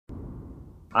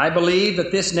I believe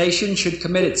that this nation should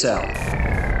commit itself.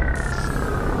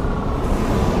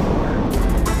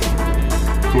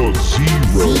 The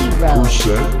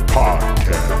 0%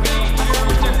 Podcast.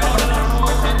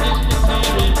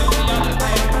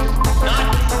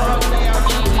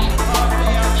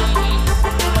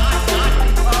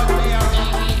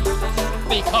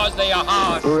 Because they are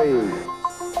hard. 3,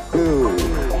 2,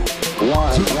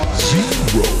 1.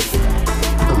 0%.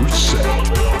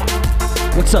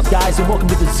 What's up, guys, and welcome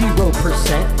to the 0%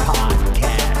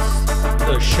 Podcast,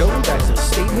 the show that's a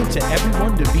statement to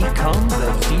everyone to become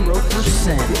the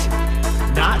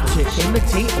 0%. Not to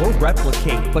imitate or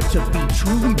replicate, but to be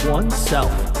truly oneself.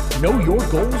 Know your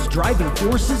goals, driving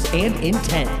forces, and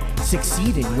intent.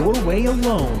 Succeed in your way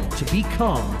alone to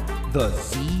become the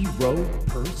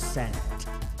 0%.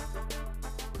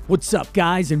 What's up,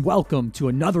 guys, and welcome to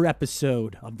another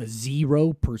episode of the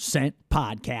 0%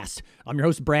 Podcast. I'm your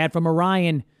host,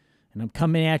 Bradfromorion, and I'm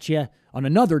coming at you on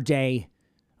another day,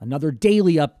 another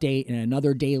daily update, and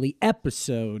another daily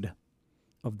episode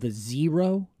of the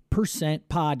 0%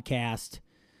 Podcast.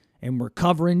 And we're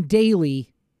covering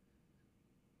daily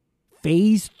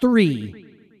Phase 3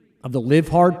 of the Live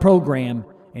Hard program,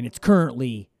 and it's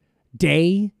currently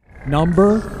day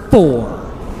number 4.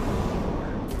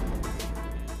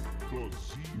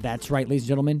 That's right, ladies and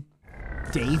gentlemen.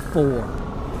 Day 4.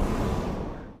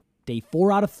 Day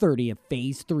 4 out of 30 of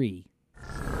Phase 3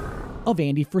 of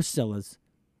Andy Frisella's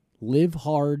Live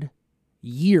Hard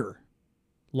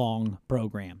year-long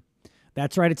program.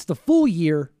 That's right, it's the full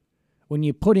year when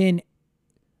you put in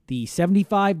the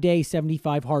 75-day,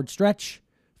 75 hard stretch,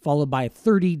 followed by a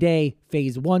 30-day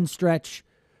Phase 1 stretch,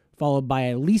 followed by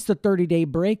at least a 30-day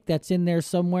break that's in there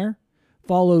somewhere,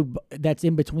 that's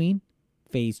in between.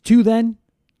 Phase 2 then,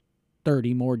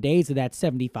 30 more days of that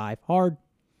 75 hard.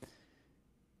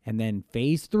 And then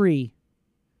Phase 3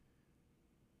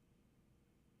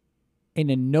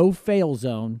 in a no-fail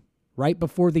zone right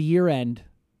before the year end,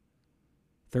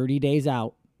 30 days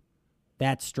out,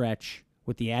 that stretch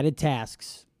with the added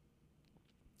tasks,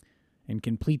 and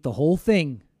complete the whole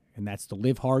thing, and that's the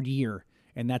Live Hard year.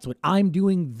 And that's what I'm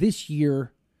doing this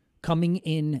year, coming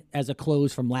in as a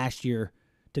close from last year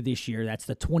to this year. That's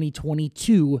the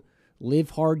 2022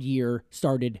 Live Hard year,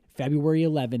 started February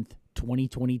 11th,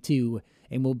 2022,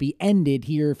 and will be ended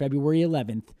here February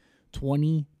 11th,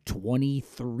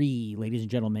 2023, ladies and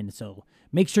gentlemen. So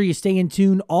make sure you stay in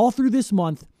tune all through this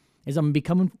month, as I'm going to be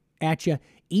coming at you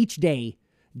each day,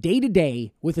 day to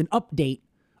day, with an update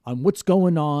on what's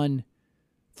going on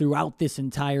throughout this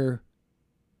entire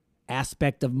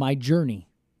aspect of my journey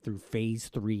through Phase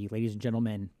 3, ladies and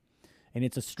gentlemen. And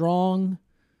it's a strong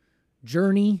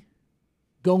journey,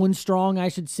 going strong, I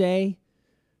should say,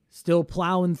 still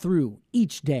plowing through.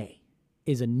 Each day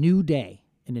is a new day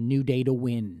and a new day to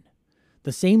win.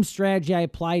 The same strategy I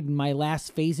applied in my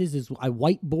last phases is a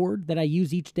whiteboard that I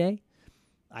use each day.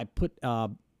 I put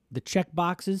the check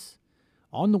boxes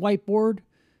on the whiteboard,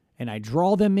 and I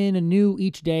draw them in anew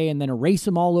each day and then erase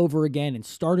them all over again and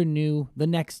start anew the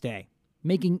next day,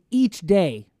 making each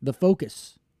day the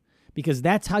focus, because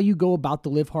that's how you go about the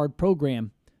Live Hard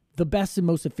program the best and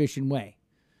most efficient way.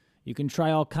 You can try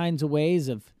all kinds of ways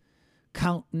of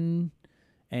counting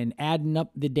and adding up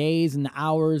the days and the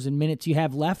hours and minutes you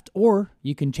have left, or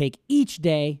you can take each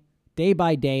day, day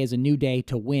by day, as a new day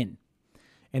to win.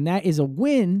 And that is a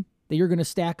win that you're going to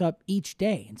stack up each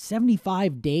day. And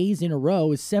 75 days in a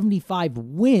row is 75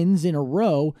 wins in a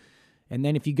row. And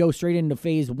then if you go straight into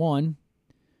Phase 1,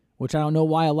 which I don't know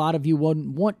why a lot of you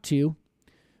wouldn't want to,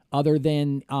 other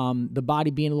than the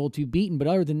body being a little too beaten. But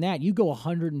other than that, you go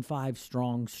 105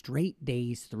 strong straight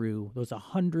days through those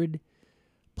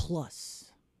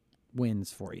 100-plus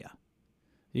wins for you.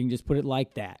 You can just put it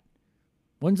like that.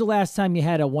 When's the last time you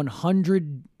had a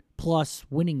 100-plus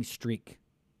winning streak?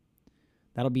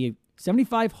 That'll be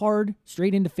 75 hard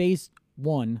straight into Phase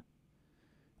 1,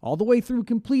 all the way through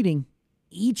completing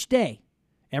each day.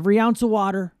 Every ounce of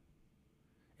water,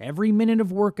 every minute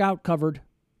of workout covered,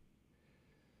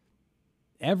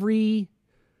 every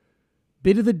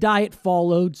bit of the diet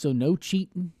followed, so no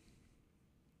cheating.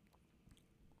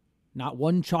 Not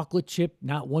one chocolate chip,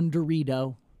 not one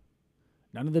Dorito.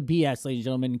 None of the BS, ladies and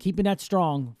gentlemen. Keeping that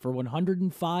strong for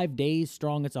 105 days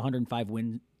strong, it's 105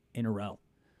 wins in a row.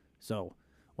 So,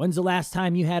 when's the last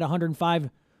time you had 105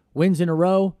 wins in a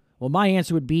row? Well, my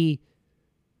answer would be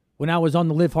when I was on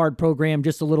the Live Hard program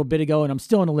just a little bit ago, and I'm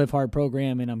still in the Live Hard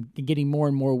program, and I'm getting more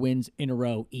and more wins in a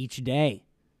row each day.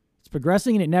 It's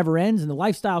progressing and it never ends, and the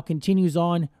lifestyle continues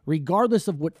on regardless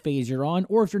of what phase you're on,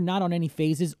 or if you're not on any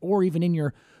phases, or even in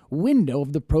your window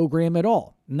of the program at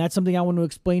all. And that's something I want to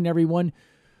explain to everyone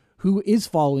who is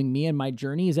following me and my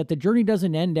journey is that the journey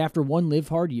doesn't end after one Live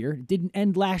Hard year. It didn't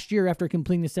end last year after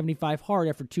completing the 75 hard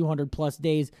after 200 plus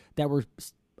days that were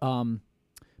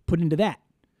put into that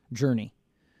journey.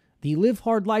 The Live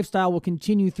Hard lifestyle will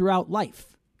continue throughout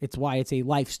life. It's why it's a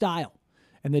lifestyle.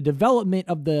 And the development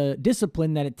of the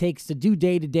discipline that it takes to do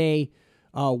day-to-day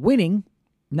winning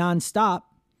nonstop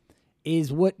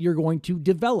is what you're going to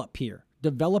develop here.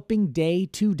 Developing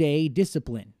day-to-day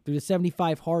discipline through the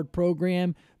 75 Hard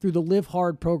program, through the Live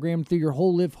Hard program, through your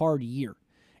whole Live Hard year.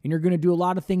 And you're going to do a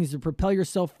lot of things to propel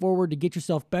yourself forward, to get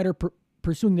yourself better,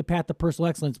 pursuing the path of personal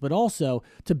excellence, but also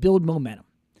to build momentum.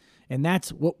 And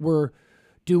that's what we're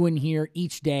doing here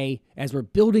each day as we're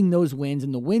building those wins.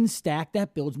 And the wins stack,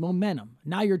 that builds momentum.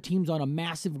 Now your team's on a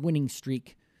massive winning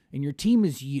streak, and your team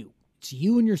is you. It's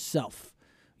you and yourself.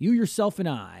 You, yourself, and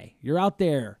I. You're out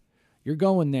there. You're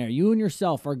going there. You and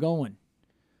yourself are going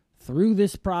through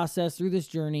this process, through this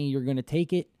journey. You're going to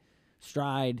take it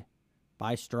stride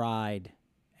by stride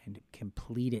and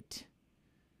complete it.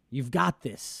 You've got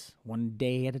this. One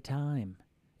day at a time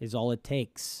is all it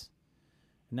takes.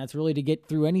 And that's really to get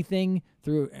through anything,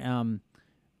 through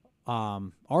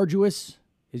arduous,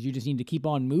 is you just need to keep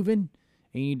on moving.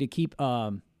 And you need to keep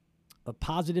a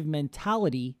positive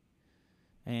mentality.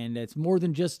 And it's more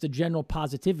than just the general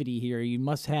positivity here. You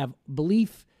must have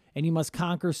belief, and you must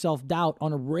conquer self-doubt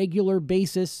on a regular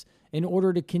basis in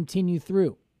order to continue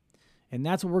through. And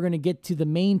that's what we're going to get to the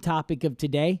main topic of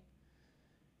today.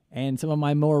 And some of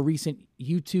my more recent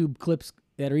YouTube clips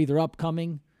that are either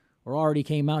upcoming or already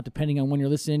came out, depending on when you're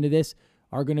listening to this,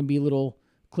 are going to be little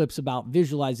clips about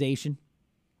visualization.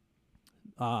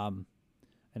 And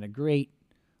a great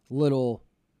little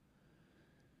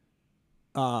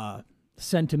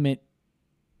sentiment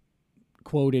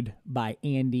quoted by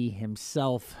Andy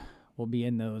himself will be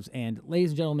in those. And ladies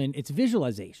and gentlemen, it's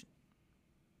visualization.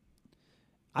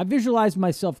 I visualized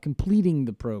myself completing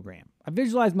the program. I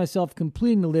visualized myself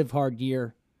completing the Live Hard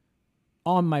year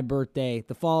on my birthday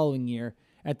the following year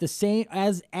at the same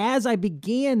as I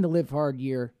began the Live Hard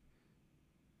year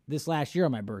this last year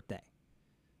on my birthday.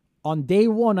 On day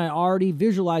one, I already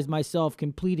visualized myself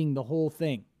completing the whole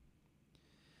thing.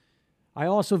 I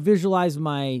also visualized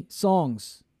my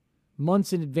songs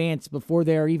months in advance before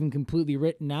they are even completely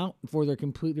written out, before they're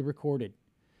completely recorded.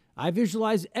 I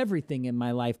visualize everything in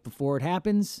my life before it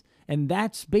happens, and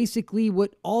that's basically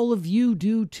what all of you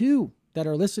do too that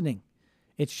are listening.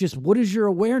 It's just, what is your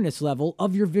awareness level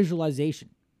of your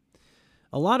visualization?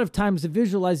 A lot of times the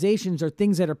visualizations are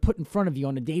things that are put in front of you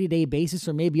on a day-to-day basis,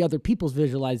 or maybe other people's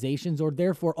visualizations, or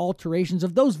therefore alterations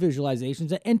of those visualizations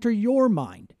that enter your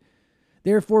mind,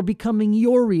 therefore becoming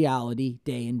your reality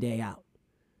day in, day out.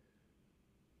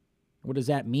 What does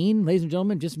that mean, ladies and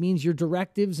gentlemen? It just means your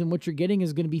directives and what you're getting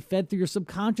is going to be fed through your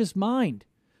subconscious mind,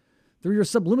 through your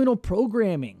subliminal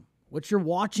programming, what you're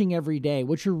watching every day,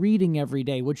 what you're reading every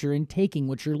day, what you're intaking,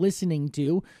 what you're listening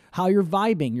to, how you're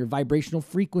vibing, your vibrational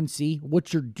frequency,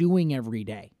 what you're doing every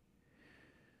day.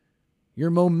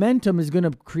 Your momentum is going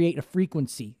to create a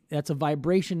frequency. That's a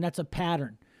vibration. That's a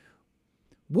pattern.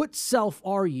 What self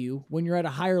are you when you're at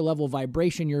a higher level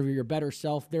vibration? You're your better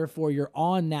self. Therefore, you're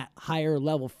on that higher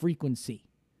level frequency.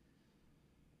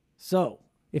 So,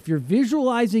 if you're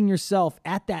visualizing yourself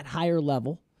at that higher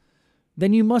level,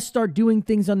 then you must start doing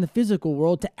things on the physical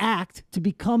world to act to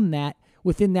become that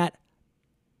within that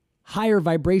higher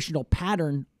vibrational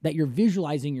pattern that you're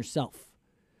visualizing yourself.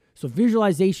 So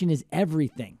visualization is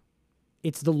everything.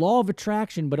 It's the law of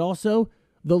attraction, but also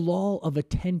the law of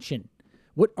attention.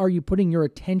 What are you putting your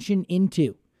attention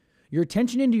into? Your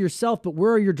attention into yourself, but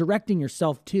where are you directing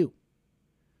yourself to?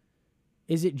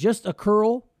 Is it just a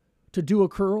curl to do a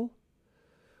curl?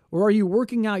 Or are you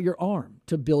working out your arm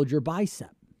to build your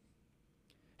bicep?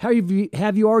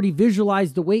 Have you already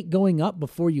visualized the weight going up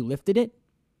before you lifted it?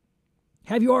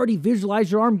 Have you already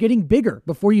visualized your arm getting bigger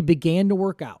before you began to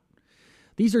work out?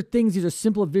 These are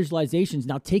simple visualizations.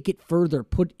 Now take it further.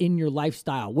 Put in your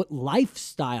lifestyle. What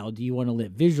lifestyle do you want to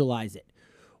live? Visualize it.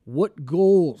 What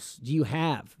goals do you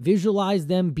have? Visualize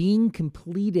them being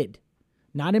completed.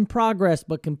 Not in progress,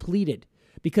 but completed.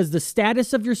 Because the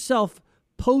status of yourself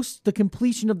post the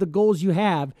completion of the goals you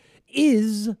have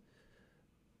is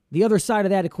the other side of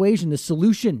that equation, the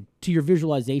solution to your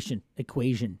visualization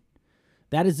equation.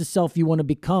 That is the self you want to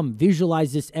become.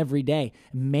 Visualize this every day.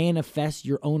 Manifest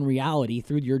your own reality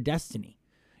through your destiny.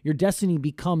 Your destiny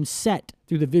becomes set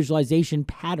through the visualization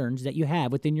patterns that you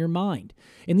have within your mind.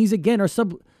 And these, again, are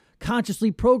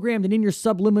subconsciously programmed and in your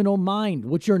subliminal mind,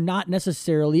 which you're not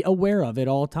necessarily aware of at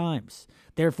all times.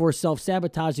 Therefore,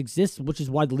 self-sabotage exists, which is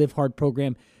why the Live Hard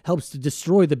program helps to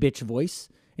destroy the bitch voice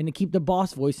and to keep the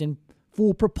boss voice in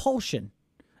full propulsion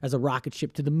as a rocket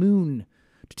ship to the moon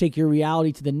to take your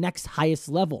reality to the next highest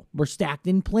level. We're stacked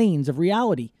in planes of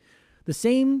reality. The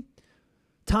same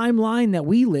timeline that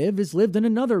we live is lived in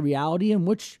another reality in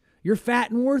which you're fat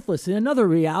and worthless, in another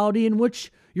reality in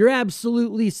which you're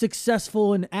absolutely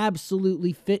successful and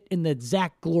absolutely fit in the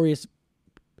exact glorious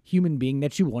human being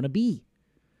that you want to be.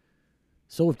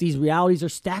 So if these realities are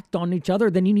stacked on each other,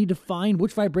 then you need to find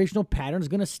which vibrational pattern is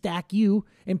going to stack you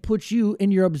and put you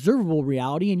in your observable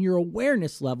reality and your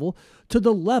awareness level to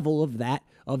the level of that,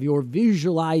 of your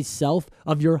visualized self,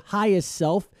 of your highest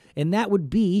self. And that would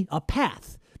be a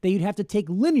path that you'd have to take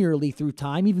linearly through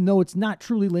time, even though it's not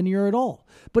truly linear at all.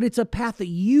 But it's a path that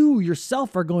you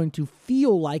yourself are going to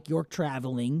feel like you're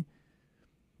traveling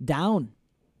down,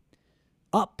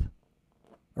 up,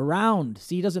 around.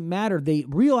 See, it doesn't matter. The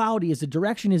reality is the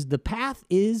direction is the path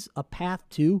is a path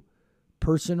to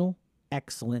personal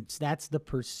excellence. That's the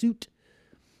pursuit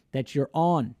that you're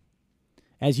on.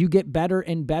 As you get better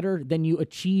and better, then you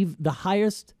achieve the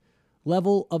highest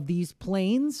level of these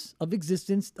planes of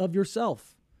existence of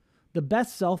yourself. The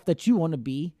best self that you want to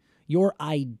be, your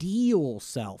ideal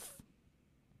self.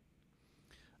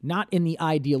 Not in the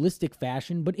idealistic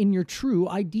fashion, but in your true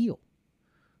ideal.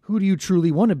 Who do you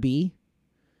truly want to be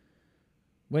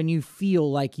when you feel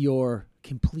like you're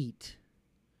complete?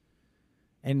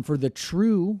 And for the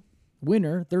true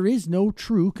winner, there is no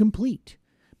true complete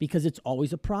because it's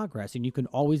always a progress and you can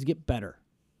always get better.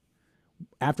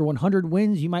 After 100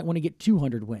 wins, you might want to get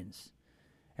 200 wins.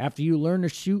 After you learn to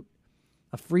shoot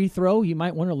a free throw, you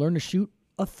might want to learn to shoot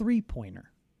a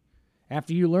three-pointer.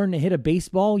 After you learn to hit a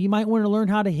baseball, you might want to learn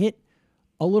how to hit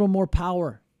a little more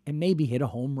power and maybe hit a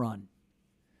home run.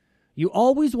 You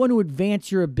always want to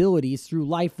advance your abilities through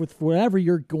life with whatever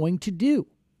you're going to do.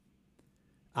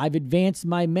 I've advanced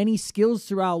my many skills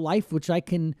throughout life, which I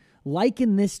can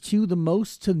liken this to the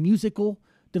most to musical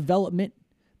development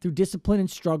through discipline and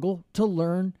struggle to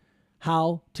learn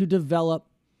how to develop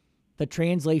the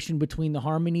translation between the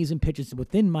harmonies and pitches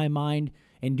within my mind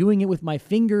and doing it with my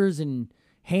fingers and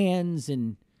hands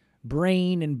and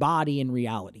brain and body and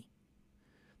reality.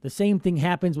 The same thing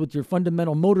happens with your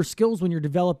fundamental motor skills when you're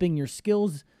developing your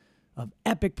skills of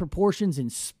epic proportions in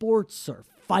sports or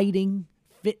fighting,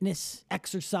 fitness,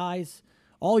 exercise,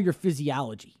 all your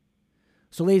physiology.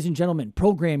 So ladies and gentlemen,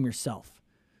 program yourself.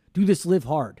 Do this, live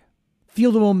hard.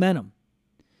 Feel the momentum.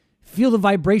 Feel the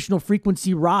vibrational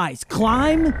frequency rise.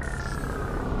 Climb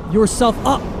yourself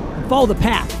up and follow the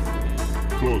path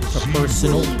The to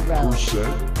personal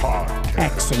 0% Podcast.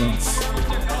 excellence.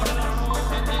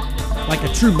 Like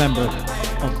a true member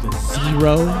of the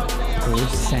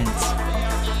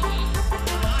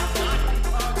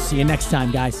 0%. See you next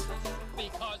time, guys.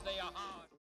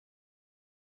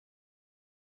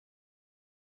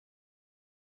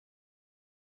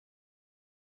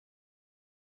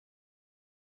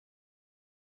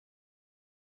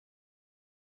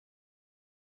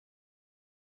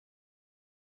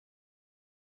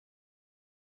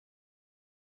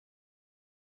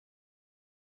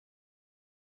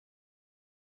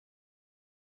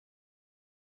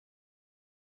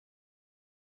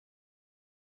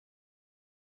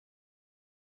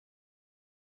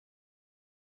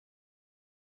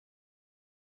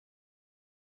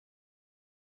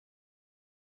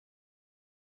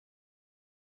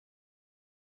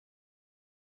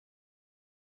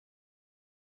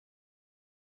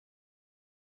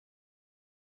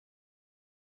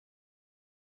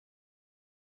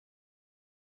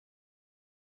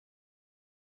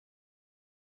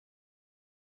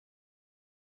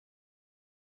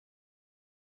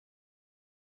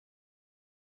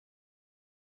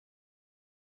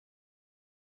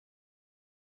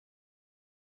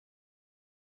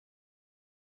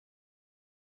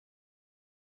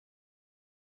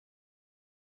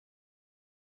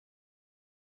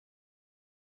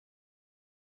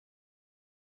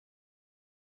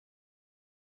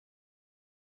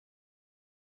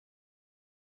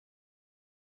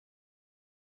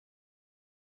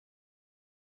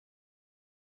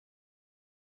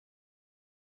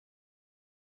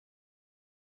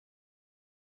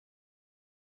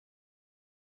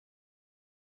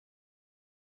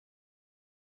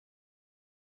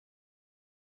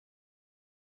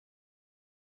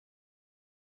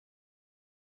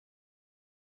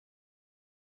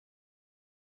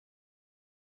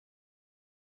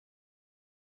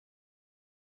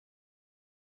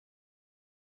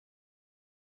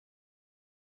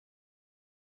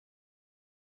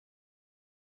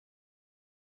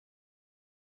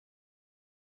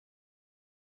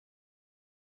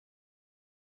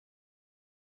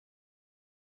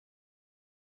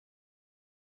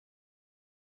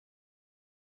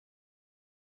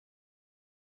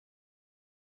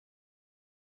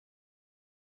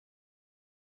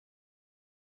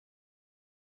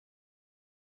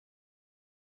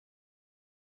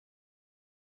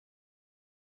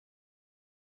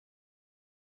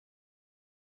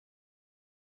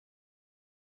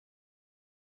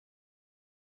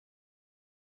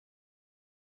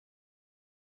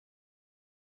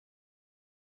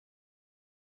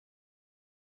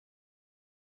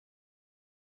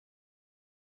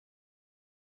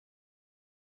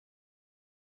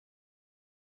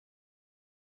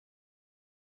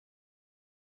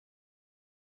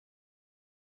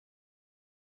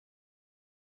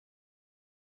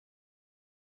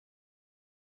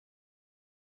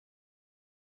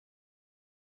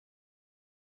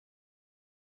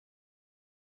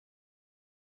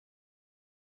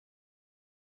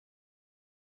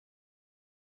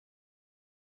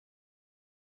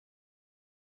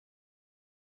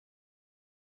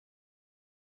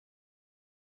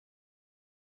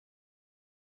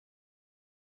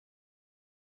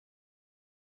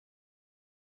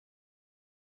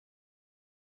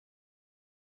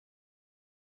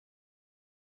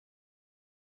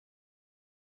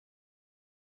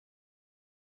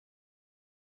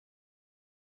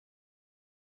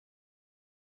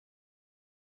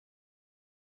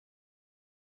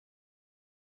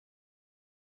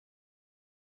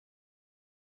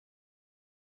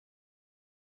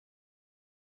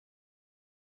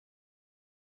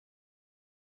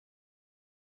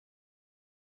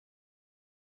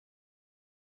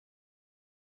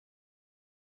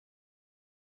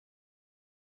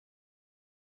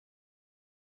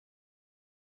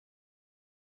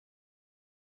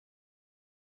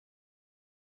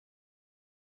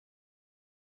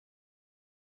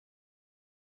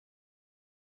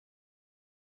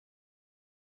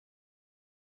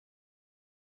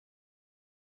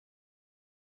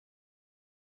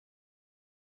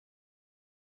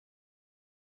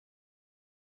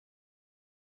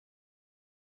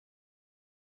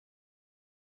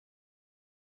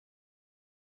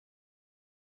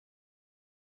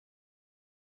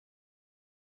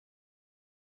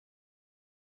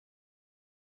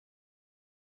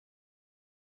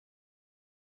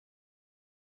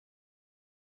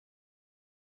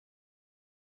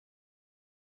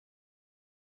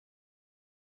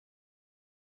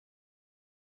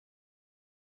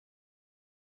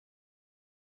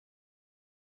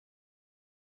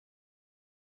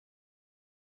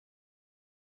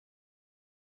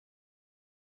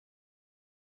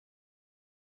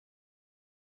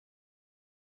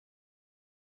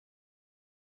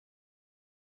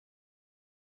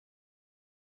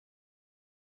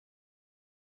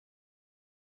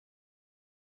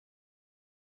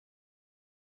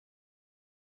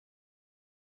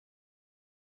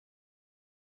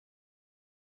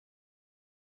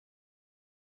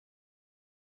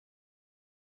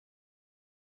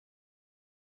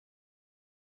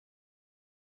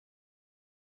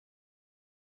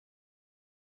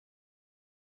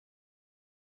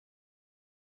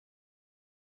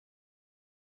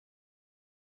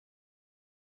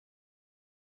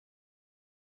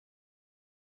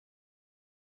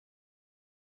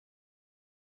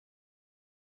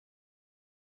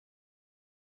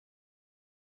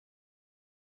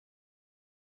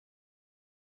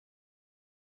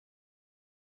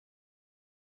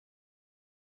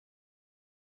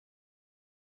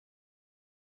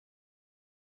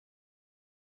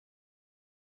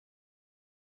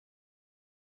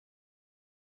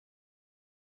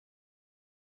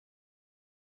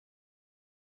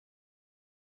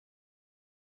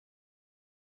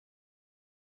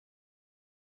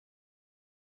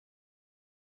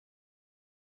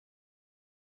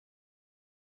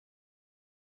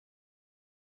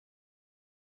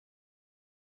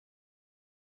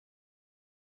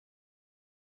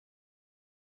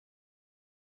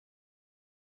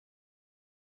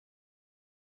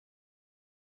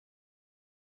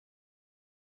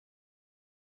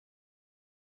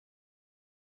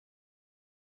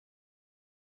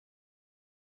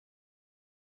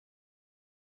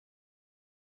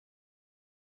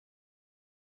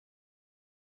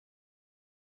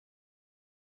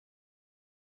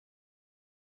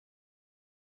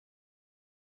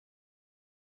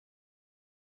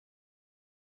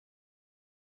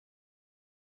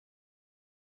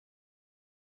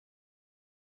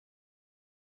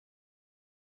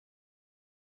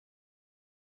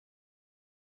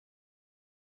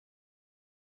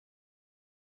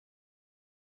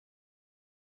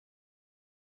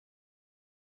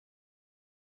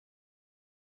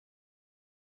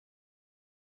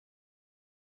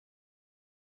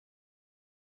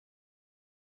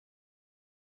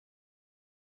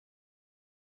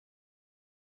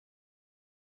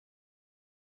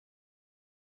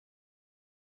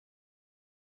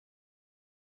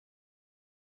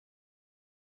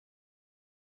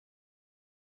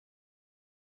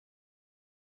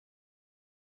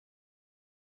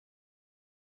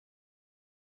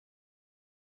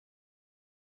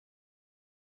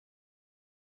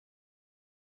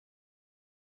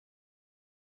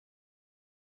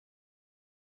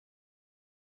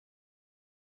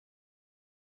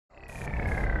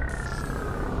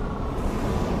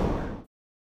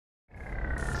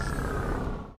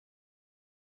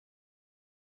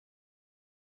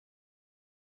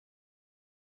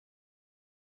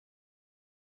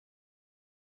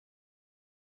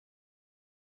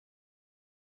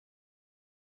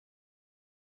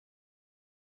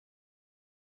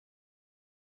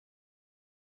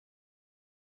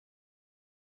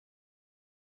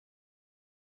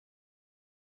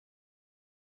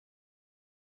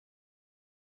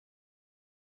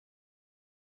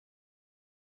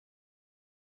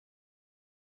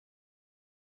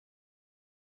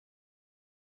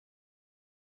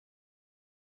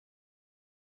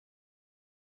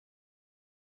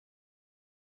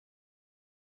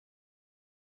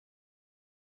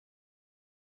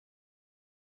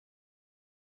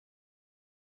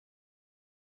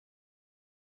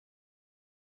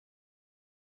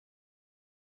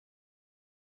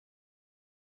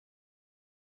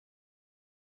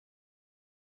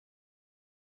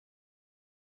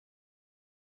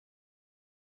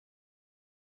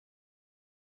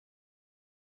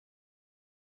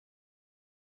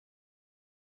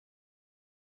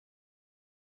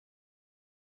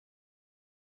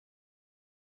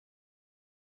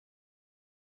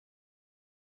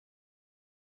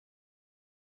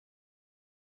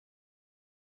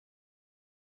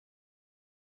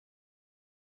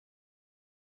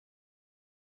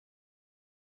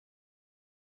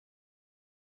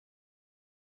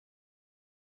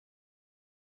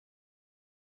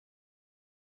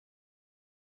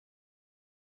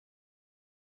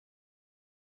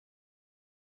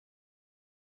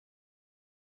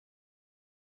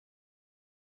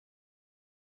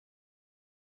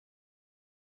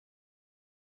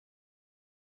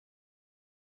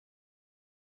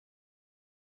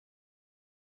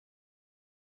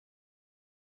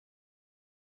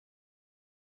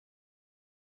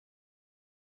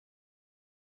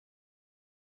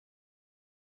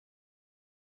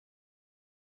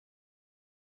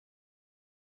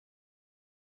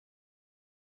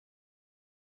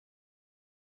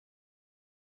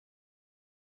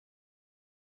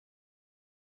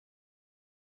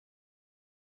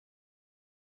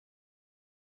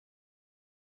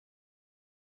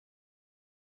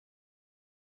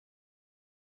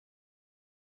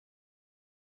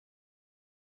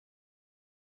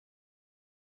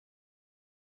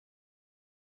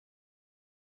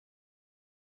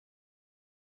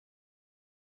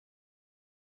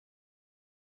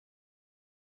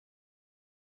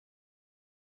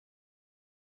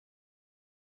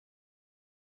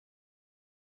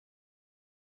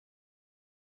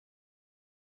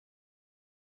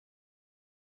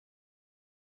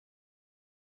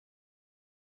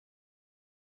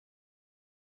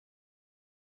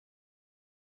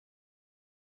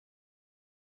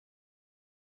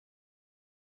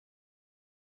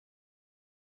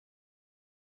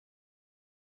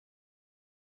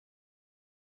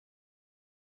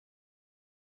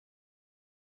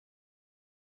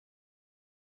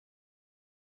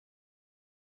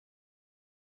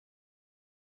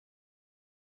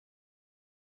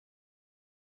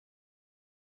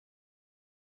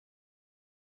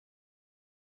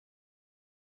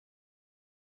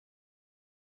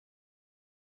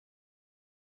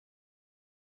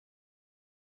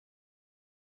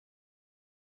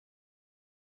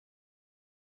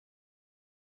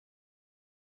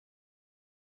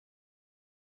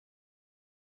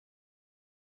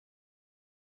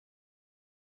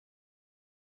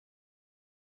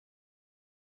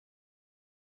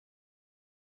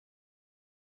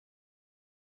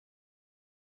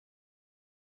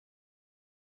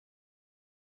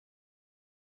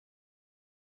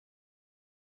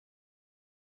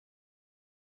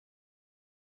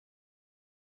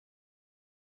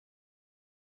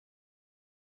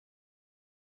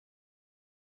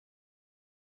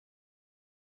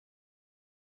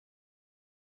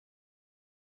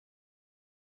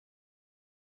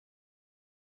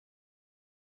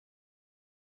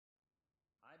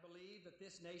 believe that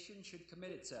this nation should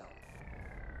commit itself.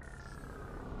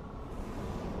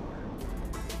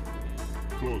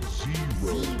 The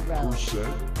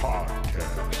 0%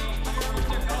 Podcast.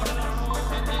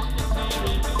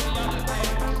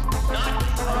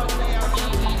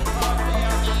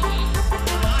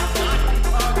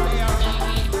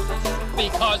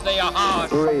 Because they are hard.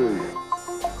 3,